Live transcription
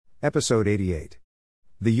Episode 88.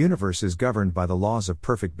 The universe is governed by the laws of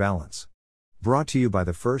perfect balance. Brought to you by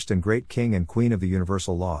the first and great king and queen of the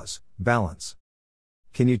universal laws, balance.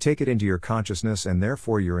 Can you take it into your consciousness and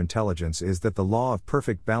therefore your intelligence is that the law of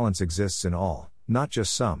perfect balance exists in all, not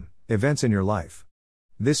just some, events in your life.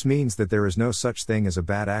 This means that there is no such thing as a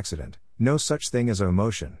bad accident, no such thing as an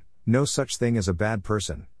emotion, no such thing as a bad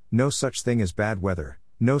person, no such thing as bad weather,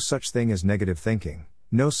 no such thing as negative thinking,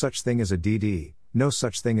 no such thing as a DD, no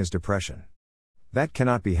such thing as depression. That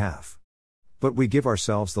cannot be half. But we give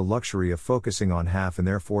ourselves the luxury of focusing on half and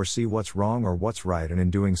therefore see what's wrong or what's right, and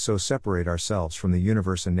in doing so separate ourselves from the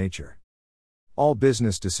universe and nature. All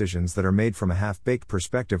business decisions that are made from a half-baked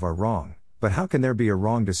perspective are wrong, but how can there be a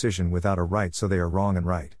wrong decision without a right, so they are wrong and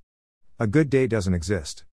right? A good day doesn't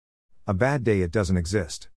exist. A bad day, it doesn't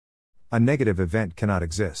exist. A negative event cannot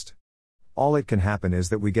exist. All it can happen is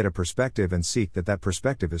that we get a perspective and seek that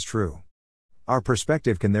perspective is true. Our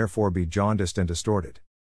perspective can therefore be jaundiced and distorted.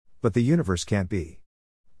 But the universe can't be.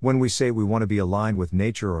 When we say we want to be aligned with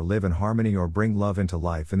nature or live in harmony or bring love into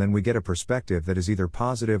life, and then we get a perspective that is either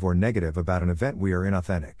positive or negative about an event, we are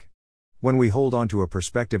inauthentic. When we hold on to a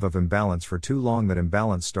perspective of imbalance for too long, that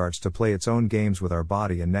imbalance starts to play its own games with our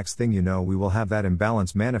body, and next thing you know, we will have that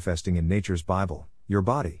imbalance manifesting in nature's Bible, your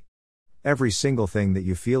body. Every single thing that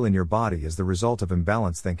you feel in your body is the result of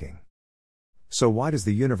imbalanced thinking. So why does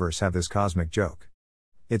the universe have this cosmic joke?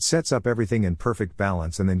 It sets up everything in perfect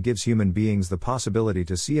balance and then gives human beings the possibility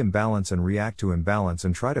to see imbalance and react to imbalance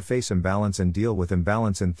and try to face imbalance and deal with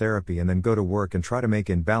imbalance in therapy, and then go to work and try to make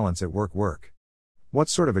imbalance at work work. What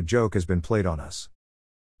sort of a joke has been played on us?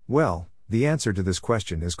 Well, the answer to this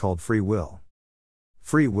question is called free will.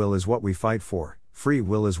 Free will is what we fight for, free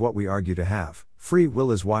will is what we argue to have, free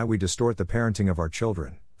will is why we distort the parenting of our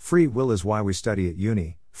children, free will is why we study at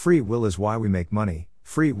uni, free will is why we make money,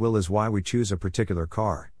 free will is why we choose a particular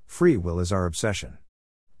car, free will is our obsession.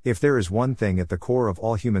 If there is one thing at the core of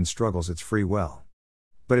all human struggles, it's free will.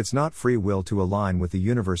 But it's not free will to align with the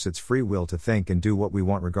universe, it's free will to think and do what we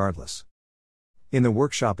want regardless. In the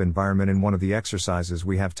workshop environment, in one of the exercises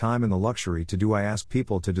we have time and the luxury to do, I ask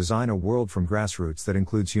people to design a world from grassroots that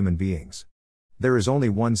includes human beings. There is only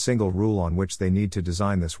one single rule on which they need to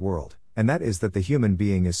design this world, and that is that the human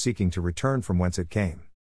being is seeking to return from whence it came.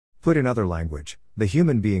 Put in other language, the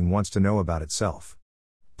human being wants to know about itself.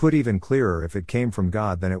 Put even clearer, if it came from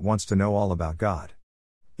God, then it wants to know all about God.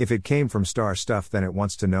 If it came from star stuff, then it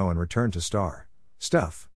wants to know and return to star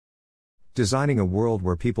stuff. Designing a world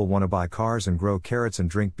where people want to buy cars and grow carrots and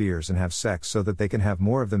drink beers and have sex so that they can have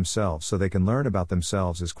more of themselves, so they can learn about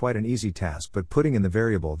themselves, is quite an easy task, but putting in the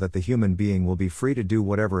variable that the human being will be free to do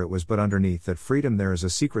whatever it was, but underneath that freedom there is a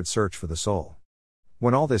secret search for the soul.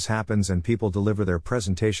 When all this happens and people deliver their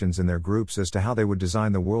presentations in their groups as to how they would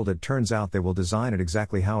design the world, it turns out they will design it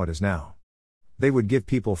exactly how it is now. They would give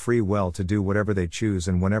people free will to do whatever they choose,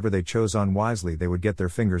 and whenever they chose unwisely, they would get their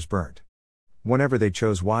fingers burnt. Whenever they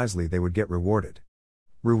chose wisely, they would get rewarded.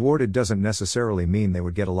 Rewarded doesn't necessarily mean they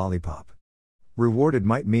would get a lollipop. Rewarded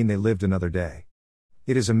might mean they lived another day.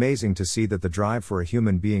 It is amazing to see that the drive for a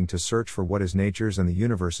human being to search for what is nature's and the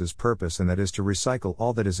universe's purpose, and that is to recycle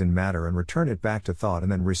all that is in matter and return it back to thought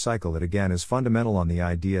and then recycle it again, is fundamental on the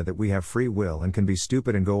idea that we have free will and can be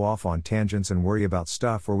stupid and go off on tangents and worry about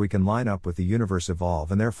stuff, or we can line up with the universe,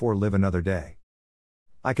 evolve, and therefore live another day.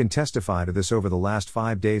 I can testify to this over the last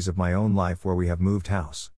 5 days of my own life where we have moved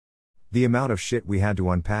house. The amount of shit we had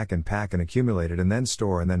to unpack and pack and accumulate it and then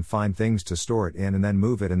store and then find things to store it in and then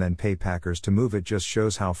move it and then pay packers to move it just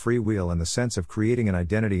shows how free will and the sense of creating an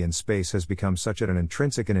identity in space has become such an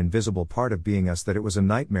intrinsic and invisible part of being us that it was a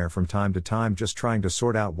nightmare from time to time just trying to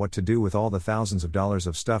sort out what to do with all the thousands of dollars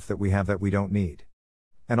of stuff that we have that we don't need.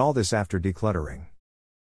 And all this after decluttering.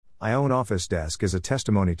 I own Office Desk is a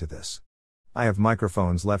testimony to this. I have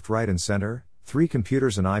microphones left, right, and center, 3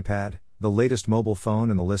 computers, an iPad, the latest mobile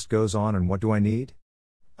phone, and the list goes on. And what do I need?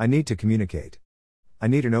 I need to communicate. I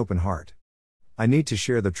need an open heart. I need to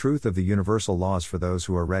share the truth of the universal laws for those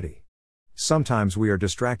who are ready. Sometimes we are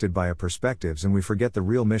distracted by our perspectives and we forget the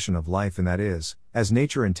real mission of life, and that is, as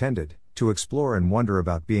nature intended, to explore and wonder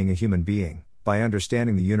about being a human being, by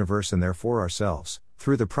understanding the universe and therefore ourselves,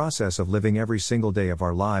 through the process of living every single day of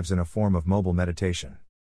our lives in a form of mobile meditation.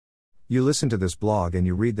 You listen to this blog and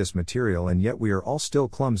you read this material, and yet we are all still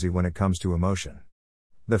clumsy when it comes to emotion.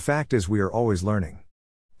 The fact is, we are always learning.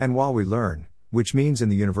 And while we learn, which means in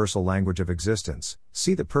the universal language of existence,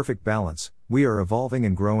 see the perfect balance, we are evolving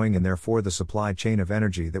and growing, and therefore the supply chain of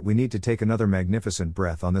energy that we need to take another magnificent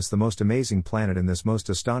breath on this, the most amazing planet in this most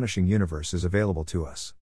astonishing universe, is available to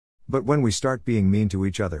us. But when we start being mean to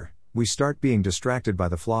each other, we start being distracted by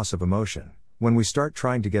the floss of emotion. When we start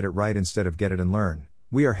trying to get it right instead of get it and learn,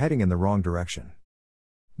 we are heading in the wrong direction.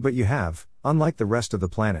 But you have, unlike the rest of the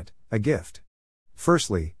planet, a gift.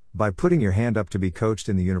 Firstly, by putting your hand up to be coached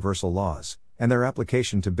in the universal laws, and their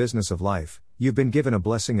application to business of life, you've been given a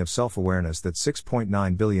blessing of self-awareness that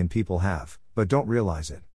 6.9 billion people have, but don't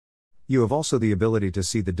realize it. You have also the ability to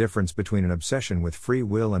see the difference between an obsession with free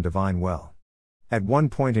will and divine will. At one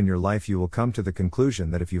point in your life you will come to the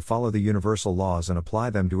conclusion that if you follow the universal laws and apply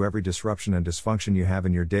them to every disruption and dysfunction you have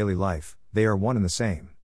in your daily life, they are one and the same.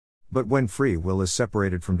 But when free will is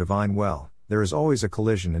separated from divine will, there is always a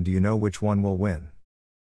collision, and do you know which one will win?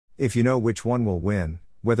 If you know which one will win,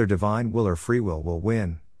 whether divine will or free will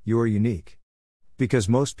win, you are unique. Because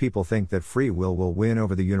most people think that free will win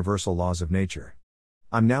over the universal laws of nature.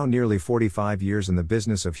 I'm now nearly 45 years in the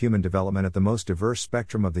business of human development at the most diverse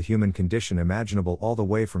spectrum of the human condition imaginable, all the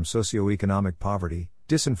way from socioeconomic poverty,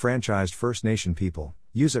 disenfranchised First Nation people,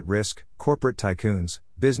 youth at risk, corporate tycoons,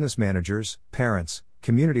 business managers, parents,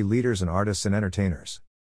 community leaders, and artists and entertainers.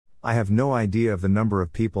 I have no idea of the number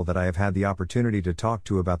of people that I have had the opportunity to talk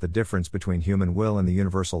to about the difference between human will and the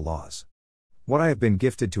universal laws. What I have been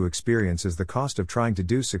gifted to experience is the cost of trying to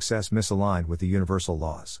do success misaligned with the universal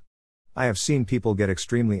laws. I have seen people get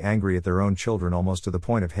extremely angry at their own children, almost to the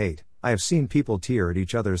point of hate. I have seen people tear at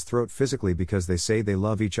each other's throat physically because they say they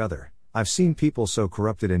love each other. I've seen people so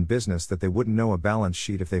corrupted in business that they wouldn't know a balance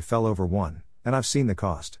sheet if they fell over one, and I've seen the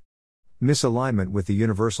cost. Misalignment with the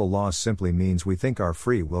universal laws simply means we think our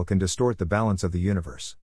free will can distort the balance of the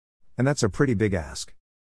universe. And that's a pretty big ask.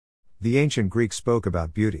 The ancient Greeks spoke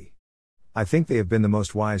about beauty. I think they have been the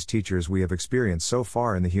most wise teachers we have experienced so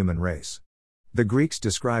far in the human race. The Greeks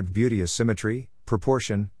described beauty as symmetry,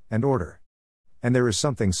 proportion, and order. And there is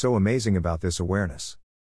something so amazing about this awareness.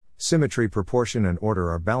 Symmetry, proportion, and order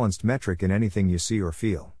are balanced metric in anything you see or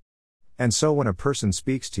feel. And so when a person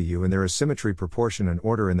speaks to you and there is symmetry, proportion, and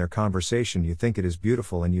order in their conversation, you think it is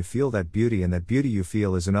beautiful and you feel that beauty, and that beauty you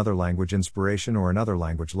feel is another language inspiration or another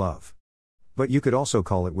language love. But you could also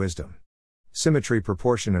call it wisdom. Symmetry,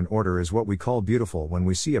 proportion, and order is what we call beautiful when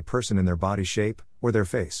we see a person in their body shape, or their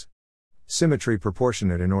face. Symmetry,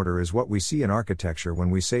 proportionate, and order is what we see in architecture when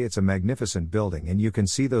we say it's a magnificent building, and you can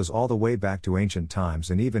see those all the way back to ancient times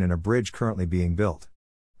and even in a bridge currently being built.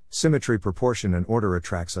 Symmetry, proportion, and order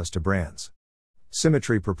attracts us to brands.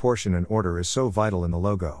 Symmetry, proportion, and order is so vital in the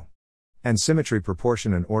logo. And symmetry,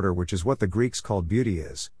 proportion, and order, which is what the Greeks called beauty,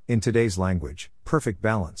 is, in today's language, perfect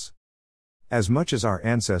balance. As much as our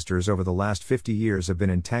ancestors over the last 50 years have been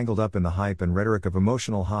entangled up in the hype and rhetoric of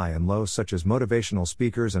emotional high and low, such as motivational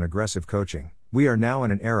speakers and aggressive coaching, we are now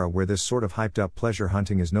in an era where this sort of hyped up pleasure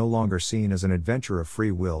hunting is no longer seen as an adventure of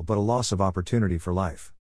free will but a loss of opportunity for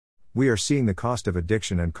life. We are seeing the cost of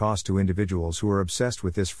addiction and cost to individuals who are obsessed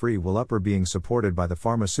with this free will upper being supported by the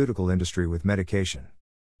pharmaceutical industry with medication.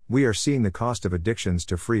 We are seeing the cost of addictions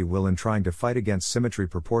to free will in trying to fight against symmetry,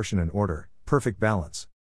 proportion, and order, perfect balance.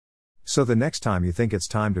 So the next time you think it's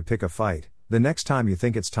time to pick a fight, the next time you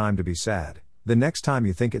think it's time to be sad, the next time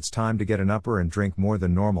you think it's time to get an upper and drink more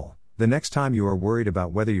than normal, the next time you are worried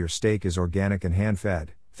about whether your steak is organic and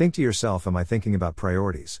hand-fed, think to yourself, am I thinking about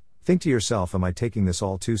priorities? Think to yourself, am I taking this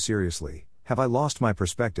all too seriously? Have I lost my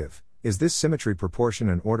perspective? Is this symmetry, proportion,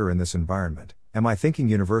 and order in this environment? Am I thinking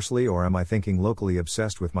universally, or am I thinking locally,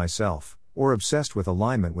 obsessed with myself, or obsessed with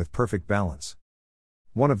alignment with perfect balance?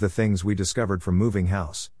 One of the things we discovered from moving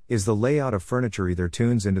house is the layout of furniture either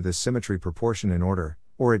tunes into this symmetry, proportion, and order,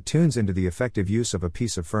 or it tunes into the effective use of a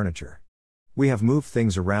piece of furniture. We have moved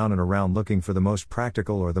things around and around looking for the most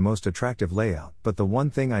practical or the most attractive layout, but the one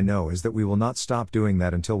thing I know is that we will not stop doing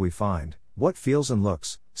that until we find what feels and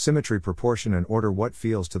looks, symmetry, proportion, and order, what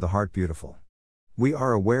feels to the heart beautiful. We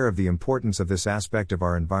are aware of the importance of this aspect of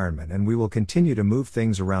our environment, and we will continue to move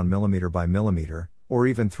things around millimeter by millimeter, or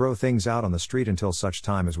even throw things out on the street until such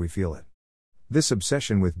time as we feel it. This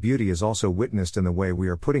obsession with beauty is also witnessed in the way we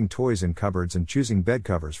are putting toys in cupboards and choosing bed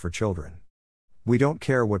covers for children. We don't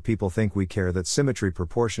care what people think, we care that symmetry,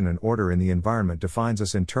 proportion, and order in the environment defines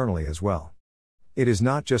us internally as well. It is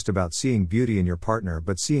not just about seeing beauty in your partner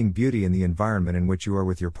but seeing beauty in the environment in which you are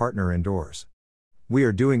with your partner indoors. We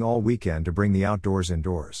are doing all we can to bring the outdoors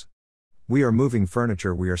indoors. We are moving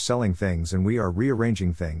furniture, we are selling things, and we are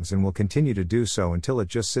rearranging things, and will continue to do so until it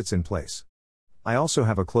just sits in place. I also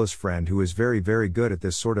have a close friend who is very, very good at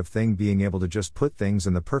this sort of thing, being able to just put things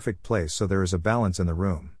in the perfect place so there is a balance in the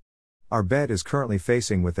room. Our bed is currently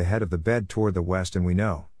facing with the head of the bed toward the west, and we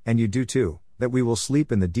know, and you do too, that we will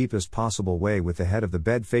sleep in the deepest possible way with the head of the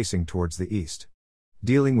bed facing towards the east.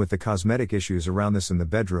 Dealing with the cosmetic issues around this in the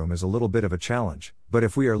bedroom is a little bit of a challenge, but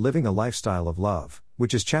if we are living a lifestyle of love,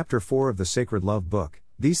 which is chapter 4 of the Sacred Love book,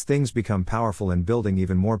 These things become powerful in building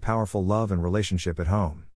even more powerful love and relationship at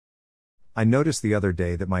home. I noticed the other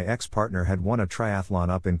day that my ex-partner had won a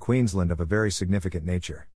triathlon up in Queensland of a very significant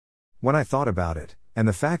nature. When I thought about it, and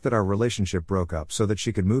the fact that our relationship broke up so that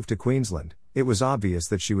she could move to Queensland, it was obvious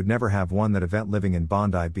that she would never have won that event living in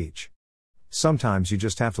Bondi Beach. Sometimes you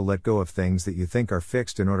just have to let go of things that you think are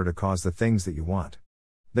fixed in order to cause the things that you want.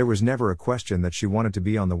 There was never a question that she wanted to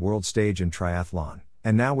be on the world stage in triathlon.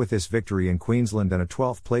 And now with this victory in Queensland and a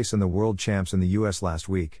 12th place in the World Champs in the US last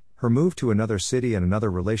week, her move to another city and another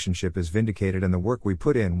relationship is vindicated and the work we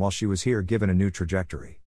put in while she was here given a new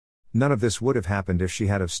trajectory. None of this would have happened if she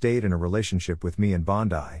had have stayed in a relationship with me in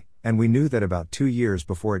Bondi, and we knew that about 2 years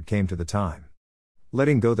before it came to the time.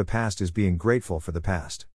 Letting go the past is being grateful for the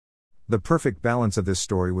past. The perfect balance of this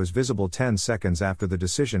story was visible 10 seconds after the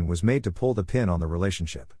decision was made to pull the pin on the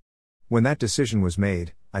relationship. When that decision was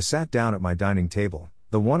made, I sat down at my dining table,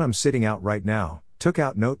 the one I'm sitting out right now, took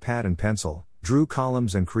out notepad and pencil, drew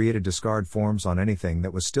columns and created discard forms on anything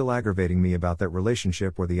that was still aggravating me about that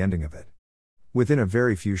relationship or the ending of it. Within a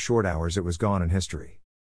very few short hours it was gone in history.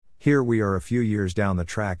 Here we are a few years down the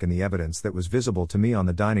track and the evidence that was visible to me on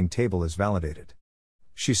the dining table is validated.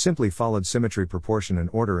 She simply followed symmetry, proportion and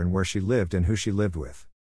order in where she lived and who she lived with.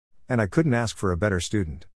 And I couldn't ask for a better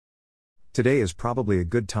student. Today is probably a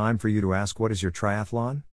good time for you to ask, what is your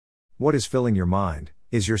triathlon? What is filling your mind?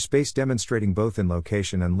 Is your space demonstrating both in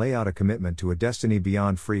location and layout a commitment to a destiny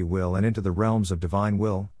beyond free will and into the realms of divine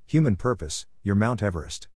will, human purpose, your Mount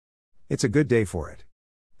Everest? It's a good day for it.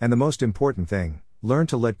 And the most important thing, learn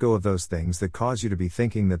to let go of those things that cause you to be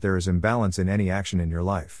thinking that there is imbalance in any action in your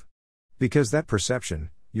life. Because that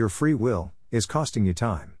perception, your free will, is costing you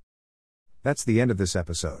time. That's the end of this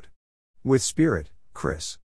episode. With Spirit, Chris.